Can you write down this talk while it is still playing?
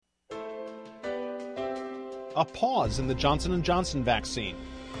A pause in the Johnson & Johnson vaccine.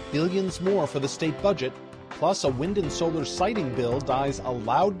 Billions more for the state budget, plus a wind and solar siting bill dies a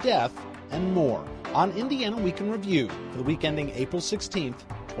loud death, and more. On Indiana Week in Review for the week ending April 16th,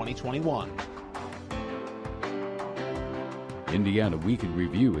 2021. Indiana Week in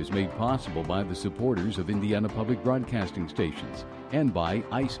Review is made possible by the supporters of Indiana Public Broadcasting Stations and by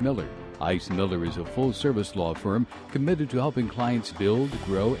Ice Miller. Ice Miller is a full-service law firm committed to helping clients build,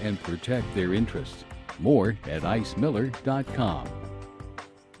 grow, and protect their interests. More at icemiller.com.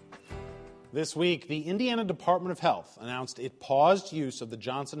 This week, the Indiana Department of Health announced it paused use of the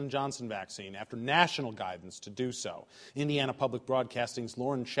Johnson & Johnson vaccine after national guidance to do so. Indiana Public Broadcasting's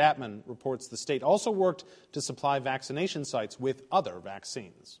Lauren Chapman reports the state also worked to supply vaccination sites with other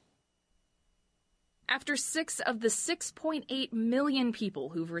vaccines. After 6 of the 6.8 million people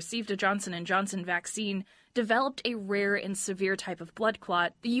who've received a Johnson & Johnson vaccine developed a rare and severe type of blood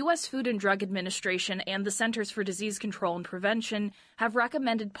clot, the U.S. Food and Drug Administration and the Centers for Disease Control and Prevention have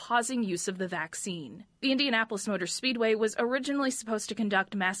recommended pausing use of the vaccine. The Indianapolis Motor Speedway was originally supposed to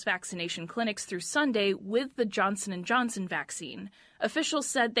conduct mass vaccination clinics through Sunday with the Johnson & Johnson vaccine. Officials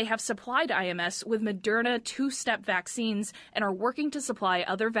said they have supplied IMS with Moderna two-step vaccines and are working to supply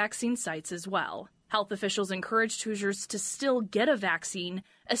other vaccine sites as well. Health officials encouraged Hoosiers to still get a vaccine,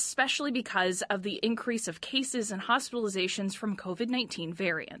 especially because of the increase of cases and hospitalizations from COVID-19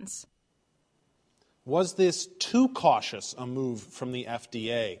 variants. Was this too cautious a move from the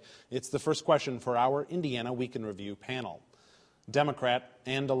FDA? It's the first question for our Indiana Week in Review panel. Democrat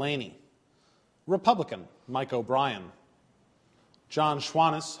Ann Delaney. Republican Mike O'Brien. John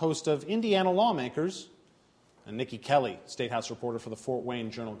Schwannis, host of Indiana Lawmakers. And Nikki Kelly, State House reporter for the Fort Wayne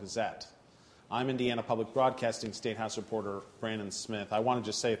Journal-Gazette. I'm Indiana Public Broadcasting State House reporter Brandon Smith. I want to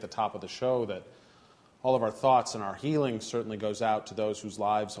just say at the top of the show that all of our thoughts and our healing certainly goes out to those whose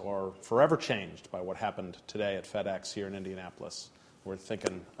lives are forever changed by what happened today at FedEx here in Indianapolis. We're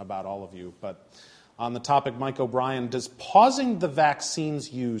thinking about all of you. But on the topic, Mike O'Brien, does pausing the vaccine's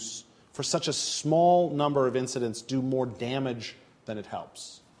use for such a small number of incidents do more damage than it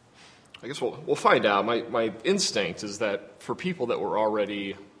helps? I guess we'll find out. My instinct is that for people that were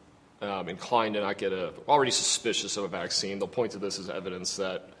already inclined to not get already suspicious of a vaccine, they'll point to this as evidence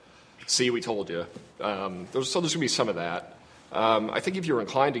that, see, we told you. There's going to be some of that. I think if you're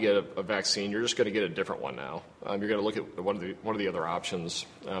inclined to get a vaccine, you're just going to get a different one now. You're going to look at one of the other options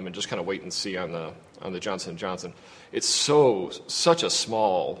and just kind of wait and see on the Johnson & Johnson. It's such a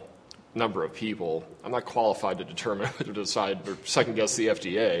small number of people. I'm not qualified to determine whether to decide or second guess the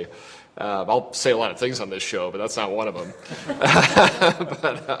FDA. I'll say a lot of things on this show, but that's not one of them.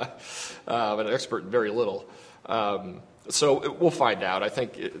 I'm an expert in very little. So we'll find out. I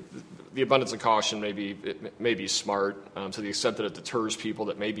think the abundance of caution may be smart to the extent that it deters people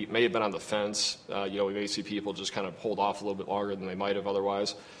that may have been on the fence. We may see people just kind of hold off a little bit longer than they might have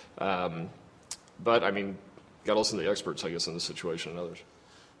otherwise. But, I mean, got to listen to the experts, I guess, in this situation and others.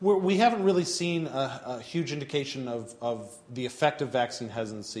 We haven't really seen a huge indication of the effect of vaccine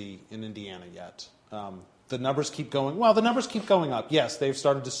hesitancy in Indiana yet. The numbers keep going. Well, the numbers keep going up. Yes, they've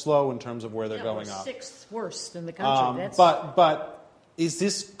started to slow in terms of where they're going up. Sixth worst in the country. But is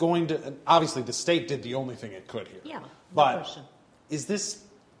this going to? Obviously, the state did the only thing it could here. Yeah, no but question. Is this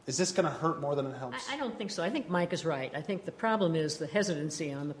going to hurt more than it helps? I don't think so. I think Mike is right. I think the problem is the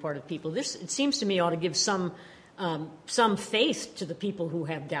hesitancy on the part of people. It seems to me, ought to give some faith to the people who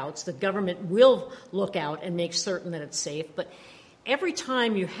have doubts that government will look out and make certain that it's safe. But every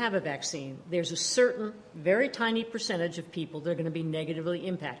time you have a vaccine, there's a certain very tiny percentage of people that are going to be negatively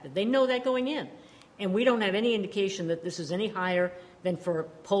impacted. They know that going in. And we don't have any indication that this is any higher than for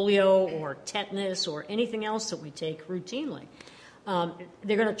polio or tetanus or anything else that we take routinely.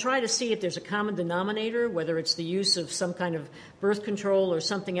 They're going to try to see if there's a common denominator, whether it's the use of some kind of birth control or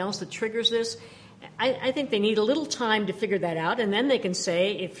something else that triggers this. I think they need a little time to figure that out, and then they can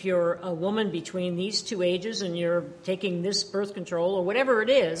say if you're a woman between these two ages and you're taking this birth control or whatever it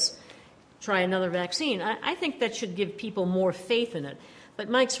is, try another vaccine. I think that should give people more faith in it. But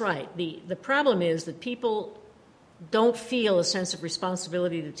Mike's right. The problem is that people don't feel a sense of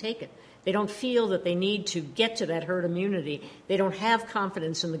responsibility to take it. They don't feel that they need to get to that herd immunity. They don't have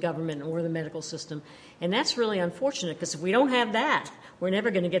confidence in the government or the medical system. And that's really unfortunate, because if we don't have that, we're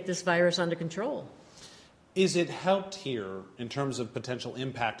never going to get this virus under control. Is it helped here in terms of potential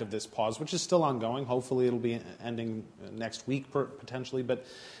impact of this pause, which is still ongoing? Hopefully it'll be ending next week potentially. But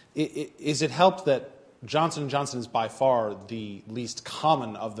is it helped that Johnson & Johnson is by far the least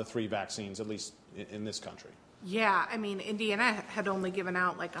common of the three vaccines, at least in this country? Yeah, I mean, Indiana had only given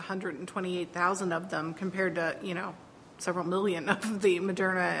out like 128,000 of them compared to, several million of the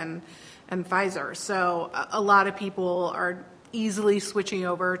Moderna and Pfizer. So a lot of people are easily switching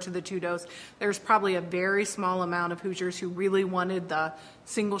over to the 2-dose. There's probably a very small amount of Hoosiers who really wanted the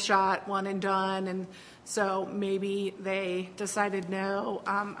single shot, one and done, and so maybe they decided no.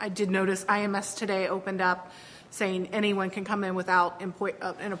 I did notice IMS today opened up saying anyone can come in without an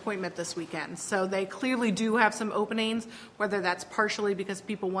appointment this weekend. So they clearly do have some openings, whether that's partially because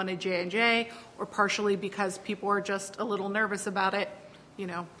people wanted J&J or partially because people are just a little nervous about it.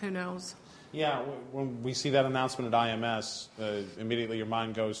 Who knows? Yeah, when we see that announcement at IMS, immediately your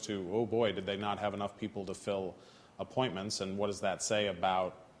mind goes to, oh boy, did they not have enough people to fill appointments, and what does that say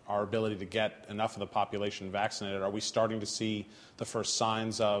about our ability to get enough of the population vaccinated? Are we starting to see the first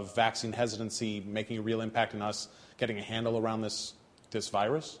signs of vaccine hesitancy making a real impact in us getting a handle around this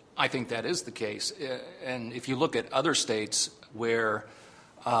virus? I think that is the case. And if you look at other states where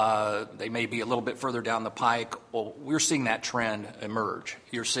they may be a little bit further down the pike, well, we're seeing that trend emerge.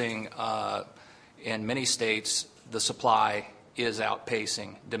 You're seeing in many states the supply is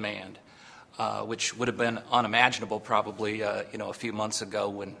outpacing demand, which would have been unimaginable probably a few months ago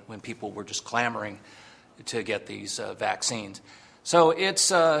when people were just clamoring to get these vaccines. So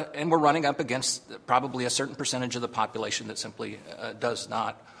it's and we're running up against probably a certain percentage of the population that simply does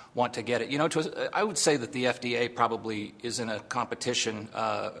not want to get it. I would say that the FDA probably is in a competition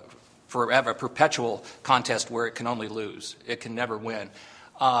forever, a perpetual contest where it can only lose. It can never win.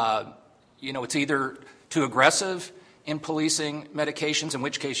 It's either too aggressive in policing medications, in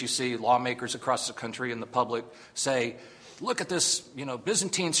which case you see lawmakers across the country and the public say, look at this,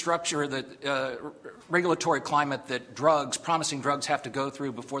 Byzantine structure, that regulatory climate that promising drugs have to go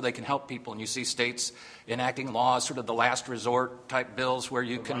through before they can help people. And you see states enacting laws, sort of the last resort type bills where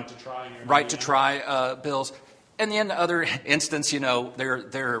you can right to try bills. And in other instance,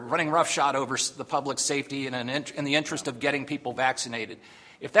 they're running roughshod over the public safety in the interest of getting people vaccinated.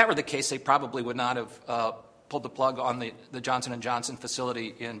 If that were the case, they probably would not have pulled the plug on the Johnson & Johnson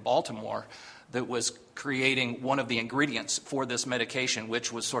facility in Baltimore that was creating one of the ingredients for this medication,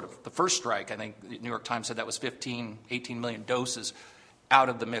 which was sort of the first strike. I think the New York Times said that was 18 million doses out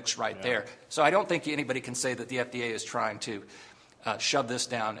of the mix there. So I don't think anybody can say that the FDA is trying to shove this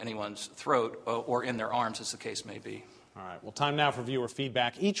down anyone's throat or in their arms, as the case may be. All right. Well, time now for viewer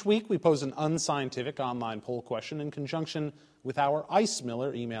feedback. Each week we pose an unscientific online poll question in conjunction with our Ice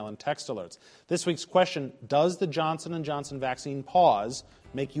Miller email and text alerts. This week's question, does the Johnson & Johnson vaccine pause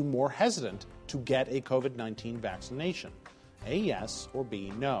make you more hesitant to get a COVID-19 vaccination? A, yes, or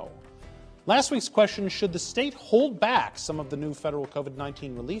B, no. Last week's question, should the state hold back some of the new federal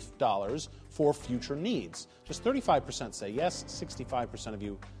COVID-19 relief dollars for future needs? Just 35% say yes, 65% of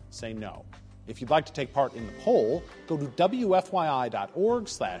you say no. If you'd like to take part in the poll, go to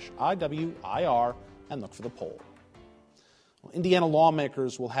wfyi.org/IWIR and look for the poll. Well, Indiana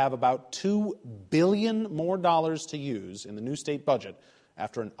lawmakers will have about $2 billion more to use in the new state budget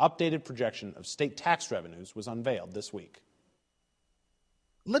after an updated projection of state tax revenues was unveiled this week.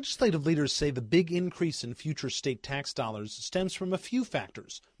 Legislative leaders say the big increase in future state tax dollars stems from a few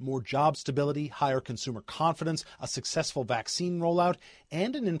factors: more job stability, higher consumer confidence, a successful vaccine rollout,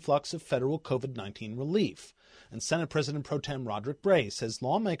 and an influx of federal COVID-19 relief. And Senate President Pro Tem Roderick Bray says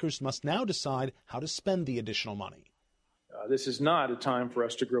lawmakers must now decide how to spend the additional money. This is not a time for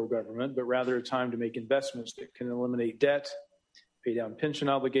us to grow government, but rather a time to make investments that can eliminate debt, pay down pension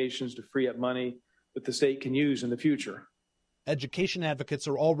obligations to free up money that the state can use in the future. Education advocates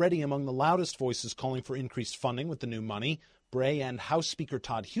are already among the loudest voices calling for increased funding with the new money. Bray and House Speaker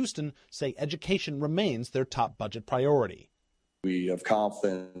Todd Houston say education remains their top budget priority. We have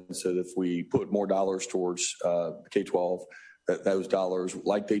confidence that if we put more dollars towards K-12, that those dollars,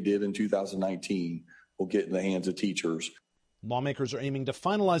 like they did in 2019, will get in the hands of teachers. Lawmakers are aiming to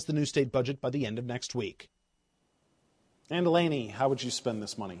finalize the new state budget by the end of next week. And Delaney, how would you spend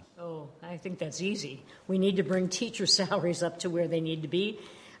this money? Oh, I think that's easy. We need to bring teacher salaries up to where they need to be.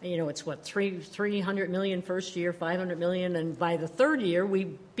 It's what, $300 million first year, $500 million, and by the third year,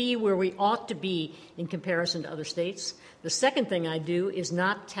 we be where we ought to be in comparison to other states. The second thing I do is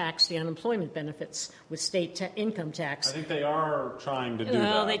not tax the unemployment benefits with state income tax. I think they are trying to do that.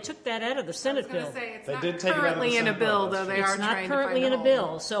 Well, they took that out of the Senate bill. It's they not did take it out of the currently in a Senate bill, bill. though they are It's not trying to currently find in a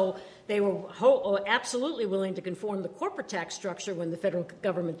bill, so they were absolutely willing to conform the corporate tax structure when the federal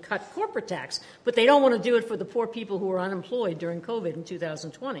government cut corporate tax, but they don't want to do it for the poor people who were unemployed during COVID in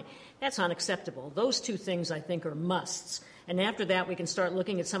 2020. That's unacceptable. Those two things, I think, are musts. And after that, we can start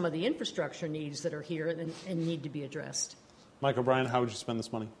looking at some of the infrastructure needs that are here and need to be addressed. Mike O'Brien, how would you spend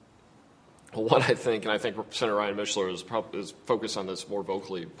this money? Well, what I think, and I think Senator Ryan Mishler is focused on this more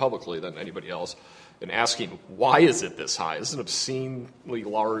publicly than anybody else, and asking, why is it this high? This is an obscenely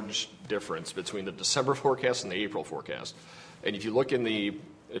large difference between the December forecast and the April forecast. And if you look at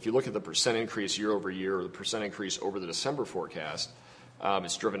the percent increase year over year, or the percent increase over the December forecast,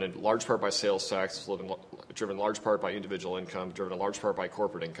 it's driven in large part by sales tax, driven in large part by individual income, driven in large part by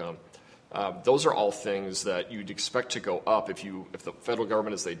corporate income. Those are all things that you'd expect to go up if the federal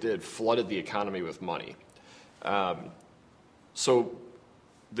government, as they did, flooded the economy with money. So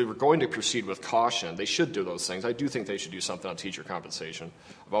they were going to proceed with caution. They should do those things. I do think they should do something on teacher compensation.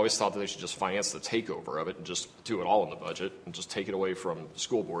 I've always thought that they should just finance the takeover of it and just do it all in the budget and just take it away from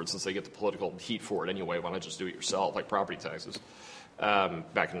school boards since they get the political heat for it anyway. Why not just do it yourself, like property taxes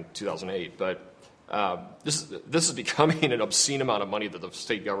back in 2008? But this is becoming an obscene amount of money that the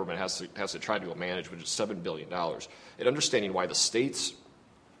state government has to try to manage, which is $7 billion. And understanding why the state's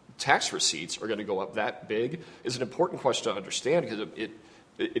tax receipts are going to go up that big is an important question to understand, because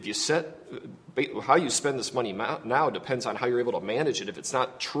if you how you spend this money now depends on how you're able to manage it if it's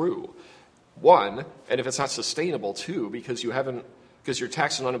not true, one, and if it's not sustainable, two, because you're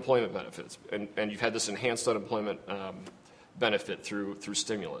taxing unemployment benefits and you've had this enhanced unemployment benefit through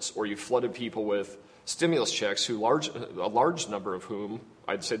stimulus, or you flooded people with stimulus checks a large number of whom,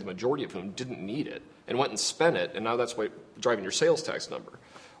 I'd say the majority of whom, didn't need it and went and spent it, and now that's what driving your sales tax number.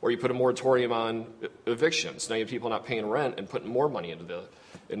 Or you put a moratorium on evictions. Now you have people not paying rent and putting more money into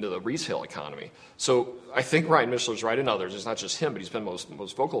the retail economy. So I think Ryan Mishler's right, and others. It's not just him, but he's been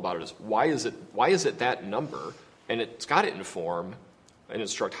most vocal about it. Is why is it that number? And it's got to inform and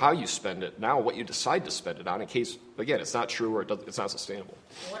instruct how you spend it now, what you decide to spend it on, in case, again, it's not true or it's not sustainable.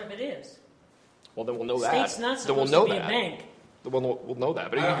 What if it is? Well, then we'll know that. State's not supposed to be a bank. We'll know that,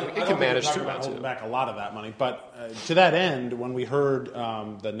 but it can manage through that too. Holding back a lot of that money, but to that end, when we heard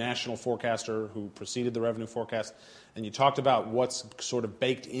the national forecaster who preceded the revenue forecast, and you talked about what's sort of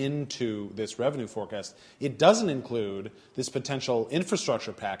baked into this revenue forecast, it doesn't include this potential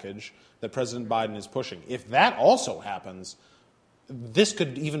infrastructure package that President Biden is pushing. If that also happens, this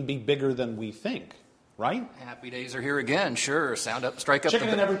could even be bigger than we think. Right? Happy days are here again. Sure, strike up chicken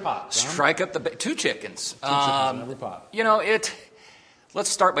in every pot. Strike up two chickens. Two chickens in every pot. Let's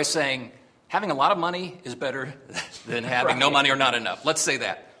start by saying having a lot of money is better than having no money or not enough. Let's say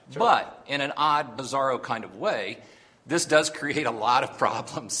that. Sure. But in an odd, bizarro kind of way, this does create a lot of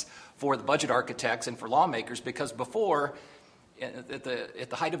problems for the budget architects and for lawmakers, because before, at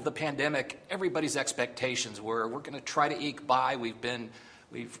the height of the pandemic, everybody's expectations were we're going to try to eke by. We've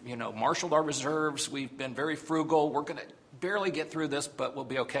marshaled our reserves. We've been very frugal. We're going to barely get through this, but we'll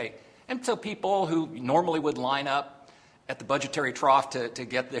be okay. And so people who normally would line up at the budgetary trough to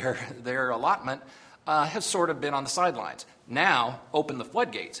get their allotment have sort of been on the sidelines. Now, open the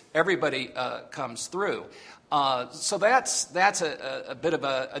floodgates. Everybody comes through. So that's a bit of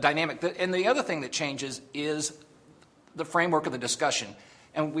a dynamic. And the other thing that changes is the framework of the discussion.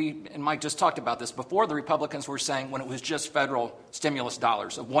 And Mike just talked about this. Before, the Republicans were saying when it was just federal stimulus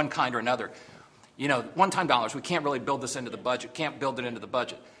dollars of one kind or another, one-time dollars, we can't really build this into the budget, can't build it into the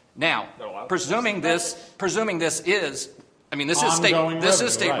budget. Now, presuming this is, this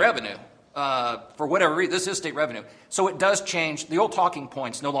is state revenue. For whatever reason, this is state revenue. So it does change. The old talking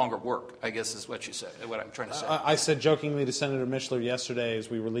points no longer work, I guess is what you said, what I'm trying to say. I said jokingly to Senator Mishler yesterday as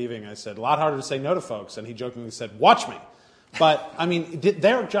we were leaving, I said, a lot harder to say no to folks. And he jokingly said, watch me. But,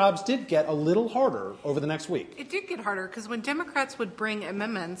 their jobs did get a little harder over the next week. It did get harder because when Democrats would bring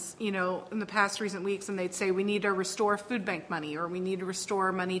amendments, in the past recent weeks, and they'd say we need to restore food bank money or we need to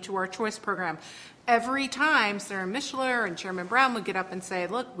restore money to our choice program, every time Senator Mishler and Chairman Brown would get up and say,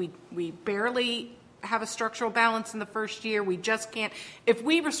 look, we barely have a structural balance in the first year. We just can't. If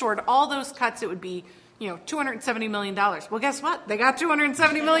we restored all those cuts, it would be $270 million. Well, guess what? They got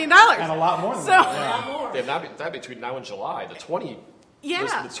 $270 million. And a lot more than that. A lot more. Yeah, that between now and July, the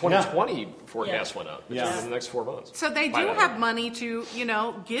 2020 forecast went up in the next 4 months. So they do have money to,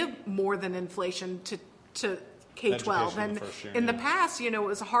 give more than inflation to K-12. And in the past, it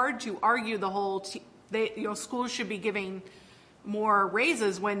was hard to argue the whole, schools should be giving more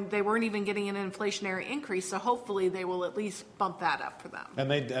raises when they weren't even getting an inflationary increase. So hopefully they will at least bump that up for them.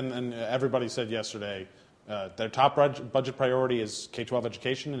 And everybody said yesterday their top budget priority is K-12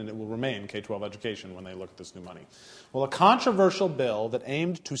 education, and it will remain K-12 education when they look at this new money. Well, a controversial bill that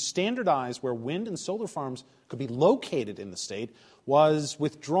aimed to standardize where wind and solar farms could be located in the state was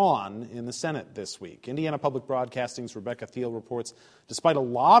withdrawn in the Senate this week. Indiana Public Broadcasting's Rebecca Thiel reports, despite a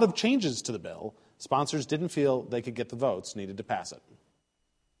lot of changes to the bill, sponsors didn't feel they could get the votes needed to pass it.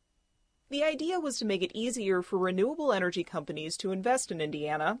 The idea was to make it easier for renewable energy companies to invest in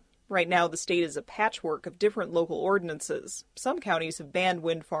Indiana. Right now, the state is a patchwork of different local ordinances. Some counties have banned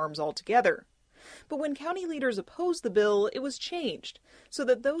wind farms altogether. But when county leaders opposed the bill, it was changed so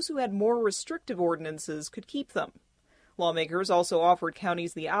that those who had more restrictive ordinances could keep them. Lawmakers also offered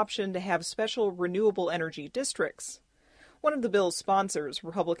counties the option to have special renewable energy districts. One of the bill's sponsors,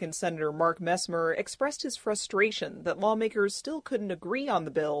 Republican Senator Mark Messmer, expressed his frustration that lawmakers still couldn't agree on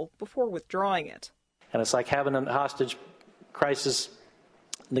the bill before withdrawing it. And it's like having a hostage crisis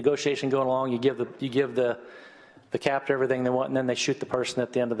negotiation going along. You give the captor everything they want, and then they shoot the person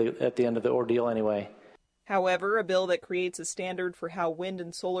at the end of the ordeal anyway. However, a bill that creates a standard for how wind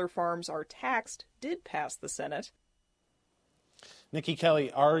and solar farms are taxed did pass the Senate. Nikki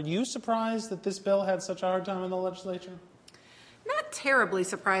Kelly, are you surprised that this bill had such a hard time in the legislature? Not terribly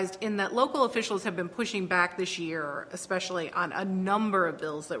surprised in that local officials have been pushing back this year, especially on a number of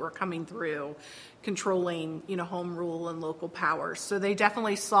bills that were coming through controlling, home rule and local powers. So they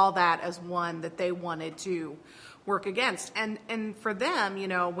definitely saw that as one that they wanted to work against. And for them,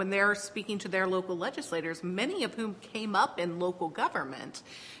 when they're speaking to their local legislators, many of whom came up in local government,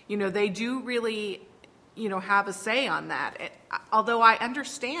 they do really, have a say on that. Although I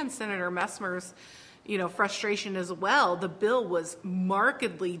understand Senator Messmer's frustration as well. The bill was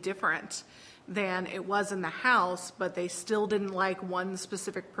markedly different than it was in the House, but they still didn't like one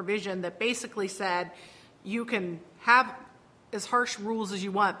specific provision that basically said you can have as harsh rules as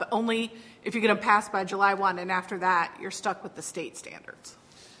you want, but only if you get them passed by July 1, and after that, you're stuck with the state standards.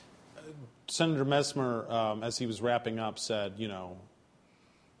 Senator Messmer, as he was wrapping up, said,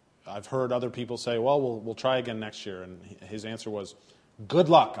 I've heard other people say, well, we'll try again next year, and his answer was, good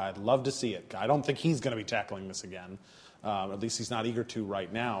luck. I'd love to see it. I don't think he's going to be tackling this again. At least he's not eager to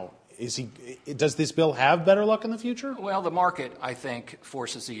right now. Does this bill have better luck in the future? Well, the market, I think,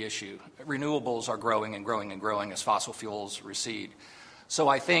 forces the issue. Renewables are growing and growing and growing as fossil fuels recede. So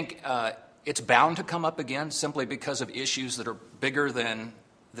I think it's bound to come up again simply because of issues that are bigger than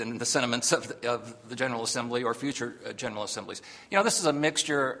the sentiments of the General Assembly or future General Assemblies. This is a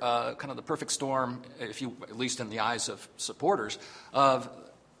mixture, kind of the perfect storm, at least in the eyes of supporters, of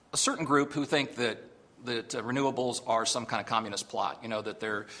a certain group who think that renewables are some kind of communist plot.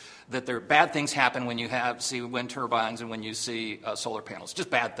 That there bad things happen when you see wind turbines and when you see solar panels, just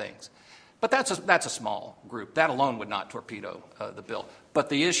bad things. But that's a small group. That alone would not torpedo the bill. But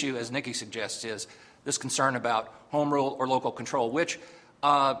the issue, as Nikki suggests, is this concern about home rule or local control, which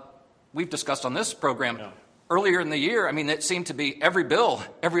we've discussed on this program. Yeah. Earlier in the year, it seemed to be every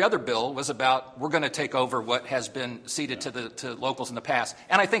other bill was about we're going to take over what has been ceded to locals in the past.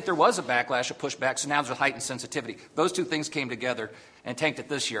 And I think there was a backlash, a pushback, so now there's a heightened sensitivity. Those two things came together and tanked it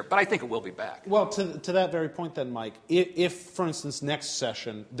this year, but I think it will be back. Well, to that very point then, Mike, if, for instance, next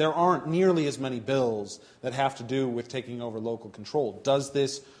session, there aren't nearly as many bills that have to do with taking over local control, does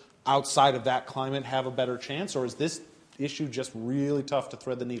this, outside of that climate, have a better chance, or is this issue just really tough to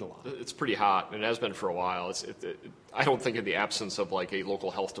thread the needle on? It's pretty hot, and it has been for a while. I don't think in the absence of like a local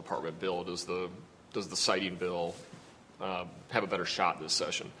health department bill does the siting bill have a better shot this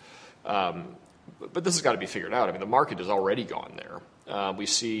session. But this has got to be figured out. The market has already gone there. We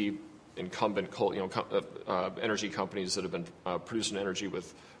see incumbent coal, energy companies that have been producing energy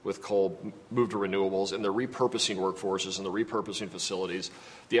with coal move to renewables, and they're repurposing workforces and they're repurposing facilities.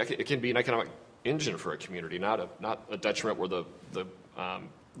 It can be an economic engine for a community, not a detriment where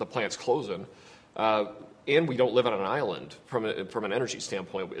the plant's closing. And we don't live on an island from an energy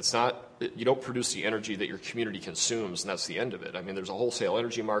standpoint. It's not, you don't produce the energy that your community consumes, and that's the end of it. There's a wholesale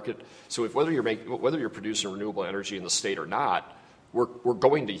energy market. So whether you're producing renewable energy in the state or not, we're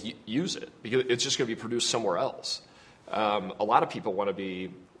going to use it because it's just going to be produced somewhere else. A lot of people want to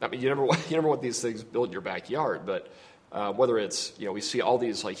be. You never want these things built in your backyard, but whether it's we see all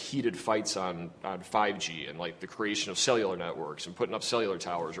these like heated fights on 5G and like the creation of cellular networks and putting up cellular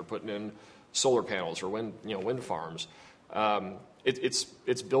towers or putting in solar panels or wind farms.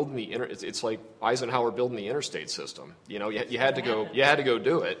 It's building the it's like Eisenhower building the interstate system. You had to go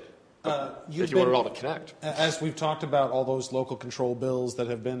do it. If you want it all to connect. As we've talked about all those local control bills that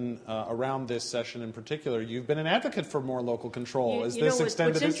have been around this session in particular, you've been an advocate for more local control. Is this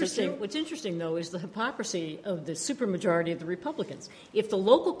extended? What's interesting, though, is the hypocrisy of the supermajority of the Republicans. If the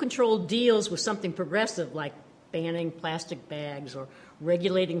local control deals with something progressive like banning plastic bags or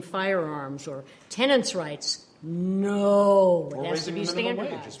regulating firearms or tenants' rights, no, it has to be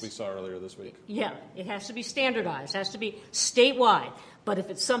standardized. Wage, as we saw earlier this week. Yeah, it has to be standardized. It has to be statewide. But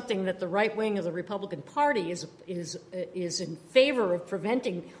if it's something that the right wing of the Republican Party is in favor of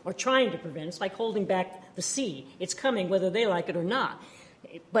preventing or trying to prevent, it's like holding back the sea. It's coming whether they like it or not.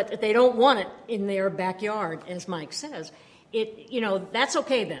 But they don't want it in their backyard, as Mike says. That's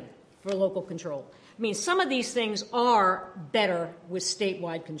okay then for local control. mean, some of these things are better with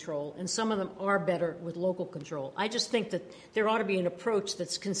statewide control, and some of them are better with local control. I just think that there ought to be an approach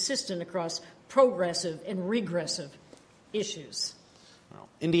that's consistent across progressive and regressive issues. Well,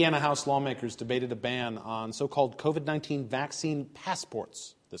 Indiana House lawmakers debated a ban on so-called COVID-19 vaccine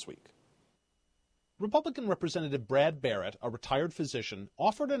passports this week. Republican Representative Brad Barrett, a retired physician,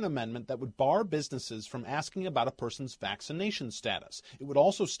 offered an amendment that would bar businesses from asking about a person's vaccination status. It would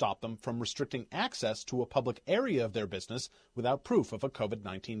also stop them from restricting access to a public area of their business without proof of a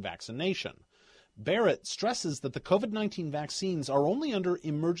COVID-19 vaccination. Barrett stresses that the COVID-19 vaccines are only under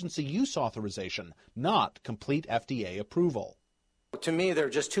emergency use authorization, not complete FDA approval. To me, there are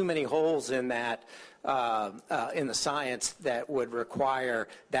just too many holes in that, in the science that would require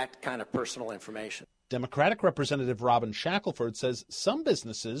that kind of personal information. Democratic Representative Robin Shackelford says some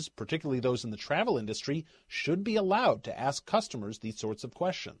businesses, particularly those in the travel industry, should be allowed to ask customers these sorts of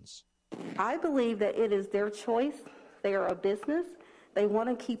questions. I believe that it is their choice. They are a business. They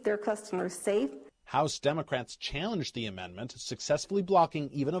want to keep their customers safe. House Democrats challenged the amendment, successfully blocking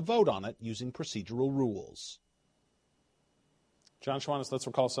even a vote on it using procedural rules. John Schwanitz, let's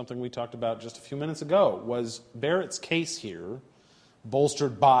recall something we talked about just a few minutes ago. Was Barrett's case here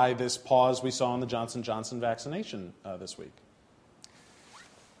bolstered by this pause we saw in the Johnson & Johnson vaccination this week?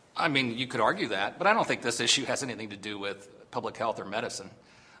 I mean, you could argue that, but I don't think this issue has anything to do with public health or medicine.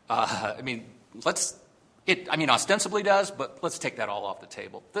 Ostensibly does, but let's take that all off the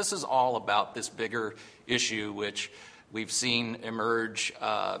table. This is all about this bigger issue, which we've seen emerge.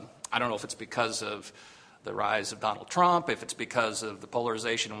 I don't know if it's because of the rise of Donald Trump, if it's because of the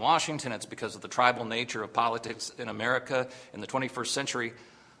polarization in Washington, it's because of the tribal nature of politics in America in the 21st century.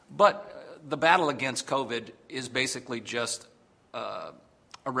 But the battle against COVID is basically just a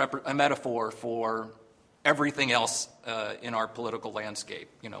metaphor for everything else in our political landscape.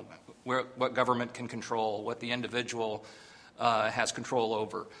 You know, what government can control, what the individual has control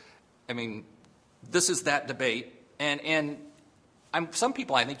over. I mean, this is that debate, and some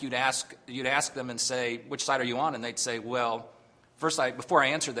people, I think you'd ask them and say, which side are you on? And they'd say, well, before I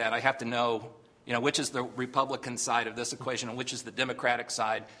answer that, I have to know, which is the Republican side of this equation and which is the Democratic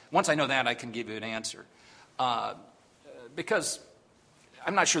side. Once I know that, I can give you an answer. Because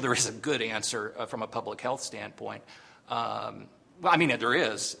I'm not sure there is a good answer from a public health standpoint. There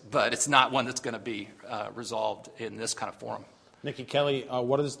is, but it's not one that's going to be resolved in this kind of forum. Nikki Kelly,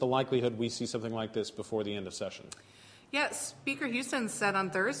 what is the likelihood we see something like this before the end of session? Yes, Speaker Houston said on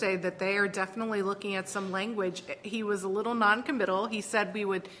Thursday that they are definitely looking at some language. He was a little non-committal. He said we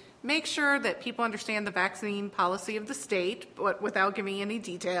would make sure that people understand the vaccine policy of the state, but without giving any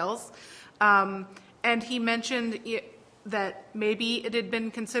details. And he mentioned that maybe it had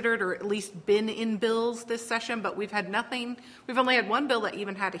been considered or at least been in bills this session, but we've had nothing. We've only had one bill that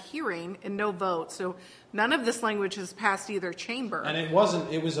even had a hearing and no vote. So none of this language has passed either chamber. And it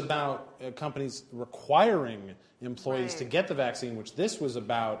was about companies requiring employees to get the vaccine, which this was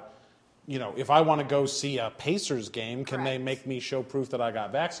about, if I want to go see a Pacers game, can they make me show proof that I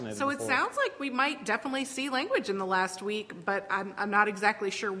got vaccinated So before? It sounds like we might definitely see language in the last week, but I'm not exactly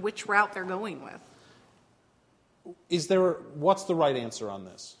sure which route they're going with. What's the right answer on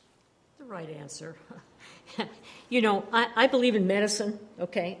this? The right answer. I believe in medicine,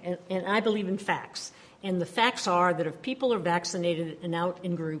 okay, and I believe in facts. And the facts are that if people are vaccinated and out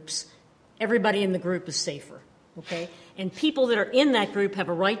in groups, everybody in the group is safer, okay? And people that are in that group have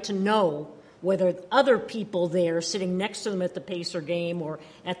a right to know whether other people there sitting next to them at the Pacer game or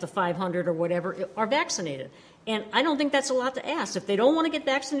at the 500 or whatever are vaccinated. And I don't think that's a lot to ask. If they don't want to get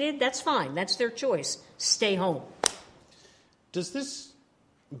vaccinated, that's fine. That's their choice. Stay home. Does this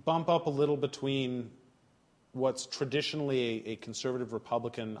bump up a little between what's traditionally a conservative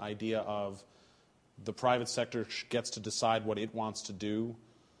Republican idea of the private sector gets to decide what it wants to do?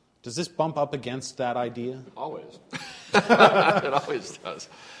 Does this bump up against that idea? Always. It always does.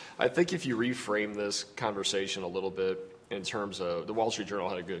 I think if you reframe this conversation a little bit in terms of the Wall Street Journal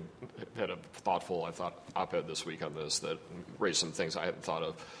had a thoughtful, I thought, op-ed this week on this that raised some things I hadn't thought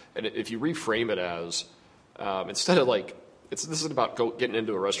of. And if you reframe it as instead of this isn't about getting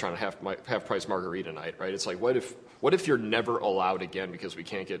into a restaurant and half price margarita night, right? It's like what if you're never allowed again because we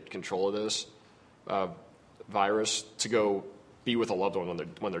can't get control of this virus to go be with a loved one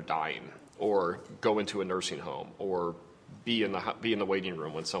when they're dying, or go into a nursing home, or be in the waiting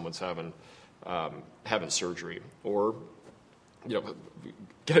room when someone's having surgery, or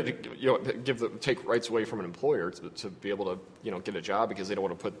take rights away from an employer to be able to get a job because they don't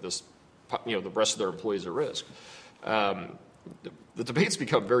want to put this the rest of their employees at risk. The debates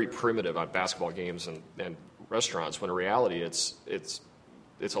become very primitive on basketball games and restaurants when in reality it's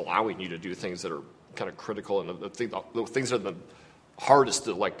allowing you to do things that are kind of critical, and the things that are the hardest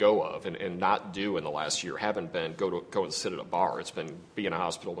to let go of and not do in the last year haven't been go and sit at a bar. It's been be in a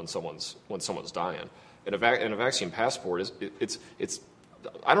hospital when someone's dying. And a vaccine passport it's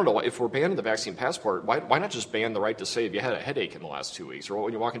I don't know if we're banning the vaccine passport. Why not just ban the right to say if you had a headache in the last 2 weeks, or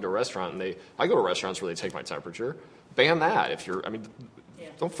when you walk into a restaurant and I go to restaurants where they take my temperature. Ban that if you're.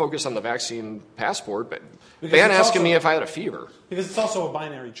 Don't focus on the vaccine passport, but ban asking me if I had a fever. Because it's also a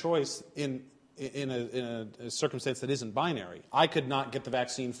binary choice in a circumstance that isn't binary. I could not get the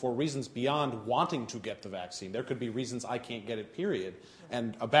vaccine for reasons beyond wanting to get the vaccine. There could be reasons I can't get it, period.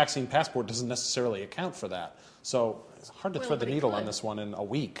 And a vaccine passport doesn't necessarily account for that. So it's hard to thread the needle on this one in a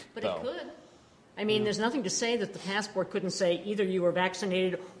week, But though. it could. I mean, there's nothing to say that the passport couldn't say either you were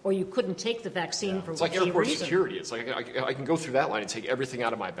vaccinated or you couldn't take the vaccine for It's like airport security. It's like I can go through that line and take everything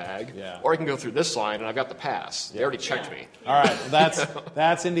out of my bag, or I can go through this line and I've got the pass. They already checked me. All right,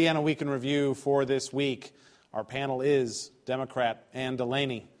 that's Indiana Week in Review for this week. Our panel is Democrat Ann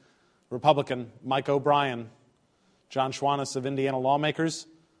Delaney, Republican Mike O'Brien, John Schwannis of Indiana Lawmakers,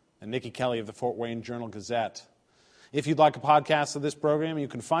 and Nikki Kelly of the Fort Wayne Journal-Gazette. If you'd like a podcast of this program, you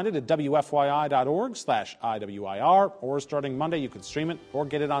can find it at wfyi.org/IWIR, or starting Monday, you can stream it or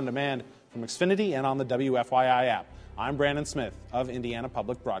get it on demand from Xfinity and on the WFYI app. I'm Brandon Smith of Indiana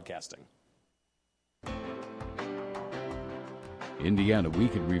Public Broadcasting. Indiana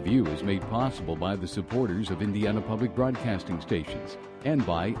Week in Review is made possible by the supporters of Indiana Public Broadcasting Stations and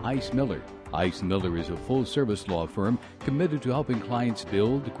by Ice Miller. Ice Miller is a full-service law firm committed to helping clients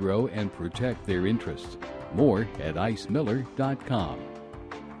build, grow, and protect their interests. More at icemiller.com.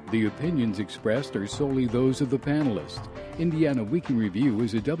 The opinions expressed are solely those of the panelists. Indiana Week in Review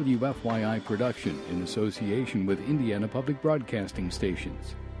is a WFYI production in association with Indiana Public Broadcasting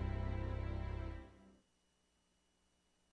Stations.